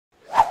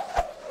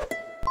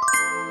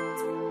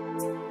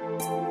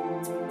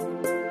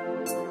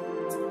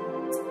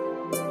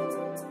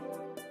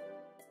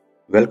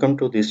Welcome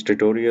to this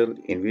tutorial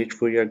in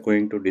which we are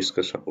going to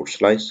discuss about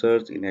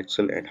slicers in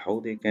Excel and how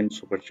they can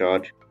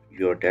supercharge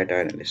your data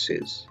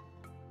analysis.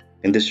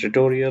 In this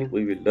tutorial,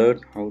 we will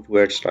learn how to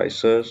add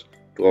slicers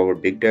to our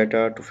big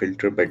data to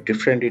filter by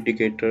different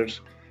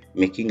indicators,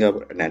 making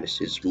our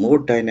analysis more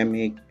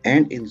dynamic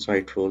and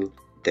insightful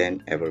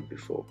than ever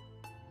before.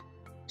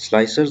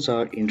 Slicers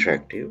are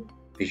interactive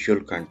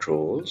visual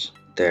controls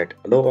that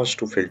allow us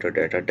to filter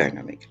data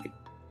dynamically.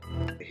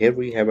 Here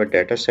we have a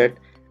data set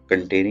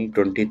containing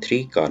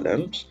 23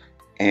 columns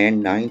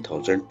and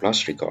 9,000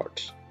 plus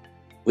records.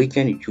 We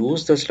can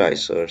use the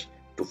slicers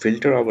to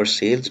filter our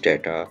sales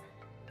data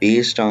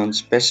based on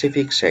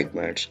specific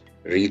segments,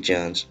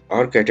 regions,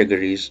 or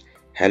categories,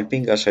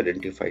 helping us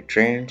identify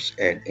trends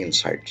and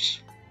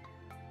insights.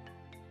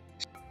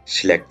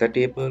 Select the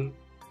table,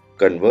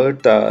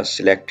 convert the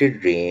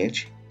selected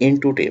range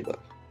into table.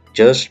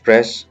 Just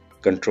press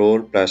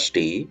Ctrl plus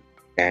T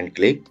and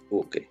click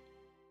OK.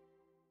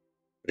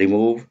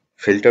 Remove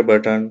filter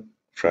button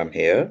from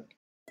here.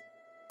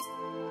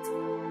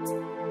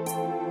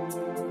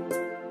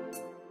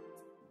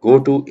 Go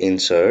to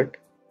Insert,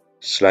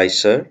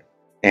 Slicer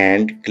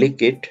and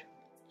click it.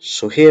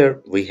 So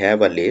here we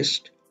have a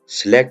list.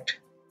 Select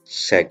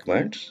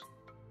segments,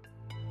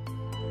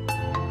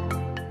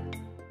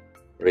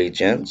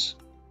 regions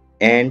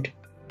and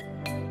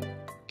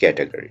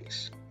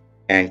categories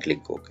and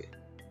click OK.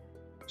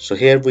 So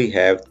here we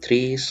have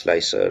three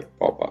slicer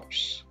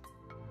pop-ups.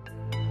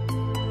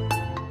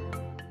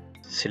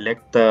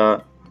 Select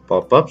the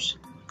pop-ups,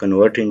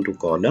 convert into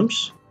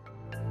columns,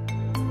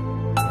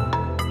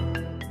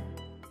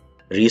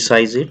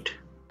 resize it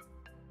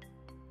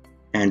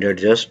and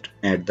adjust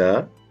at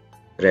the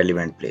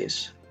relevant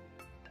place.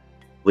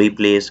 We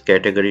place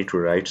category to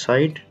right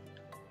side,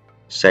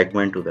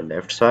 segment to the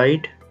left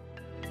side,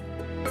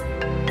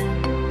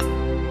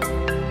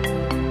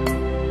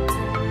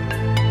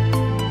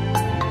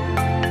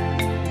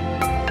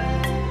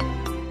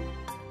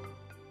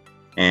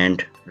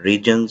 and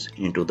regions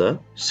into the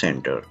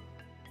center.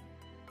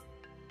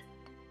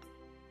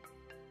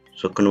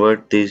 So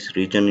convert this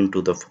region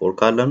into the 4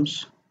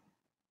 columns,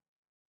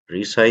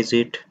 resize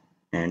it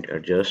and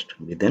adjust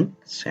within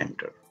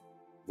center.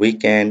 We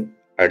can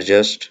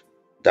adjust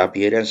the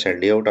appearance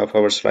and layout of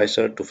our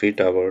slicer to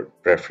fit our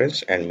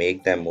preference and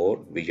make them more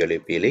visually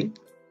appealing.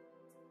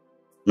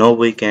 Now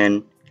we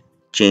can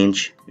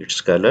change its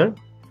color,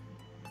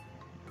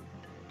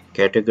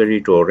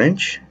 category to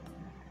orange,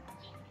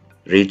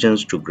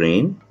 regions to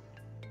green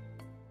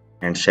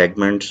and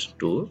segments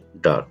to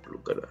dark blue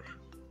color.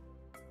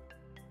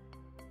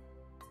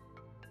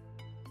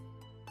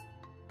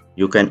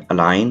 You can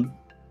align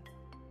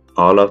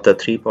all of the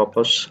 3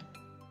 pop-ups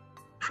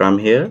from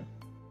here.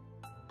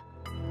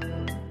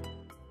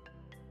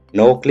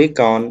 Now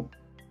click on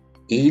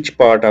each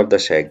part of the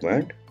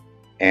segment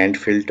and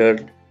filter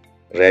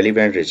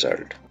relevant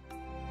result.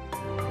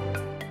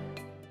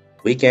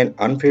 We can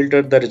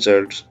unfilter the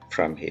results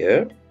from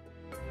here.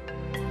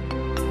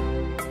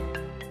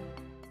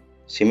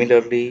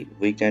 Similarly,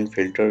 we can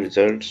filter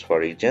results for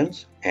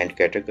regions and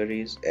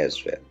categories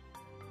as well.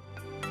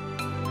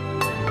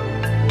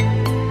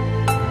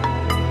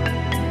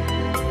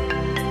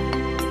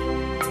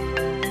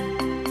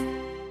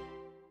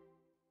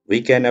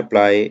 We can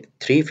apply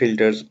 3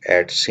 filters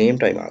at same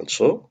time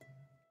also.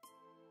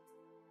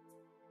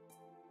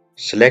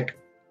 Select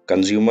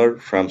consumer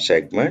from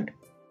segment,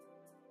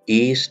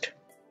 East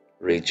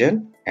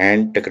region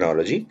and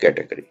technology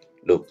category.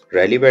 Look,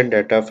 relevant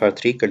data for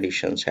 3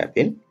 conditions have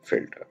been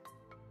filtered.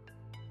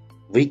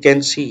 We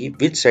can see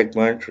which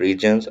segment,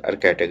 regions or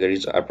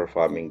categories are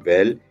performing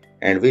well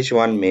and which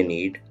one may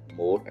need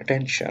more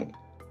attention.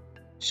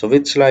 So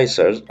with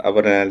slicers, our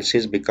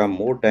analysis becomes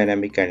more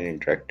dynamic and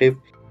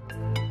interactive,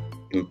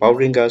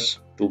 empowering us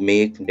to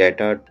make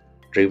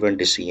data-driven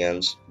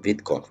decisions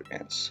with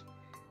confidence.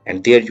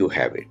 And there you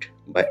have it.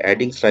 By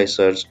adding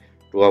slicers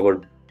to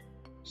our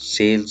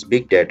sales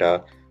big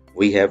data,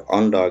 we have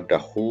unlocked a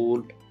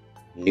whole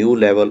new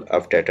level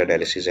of data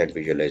analysis and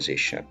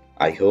visualization.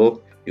 I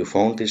hope you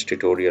found this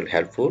tutorial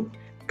helpful.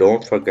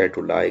 Don't forget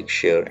to like,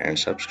 share and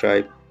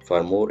subscribe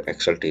for more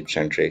Excel tips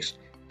and tricks.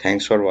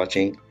 Thanks for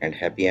watching and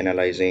happy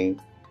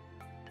analyzing.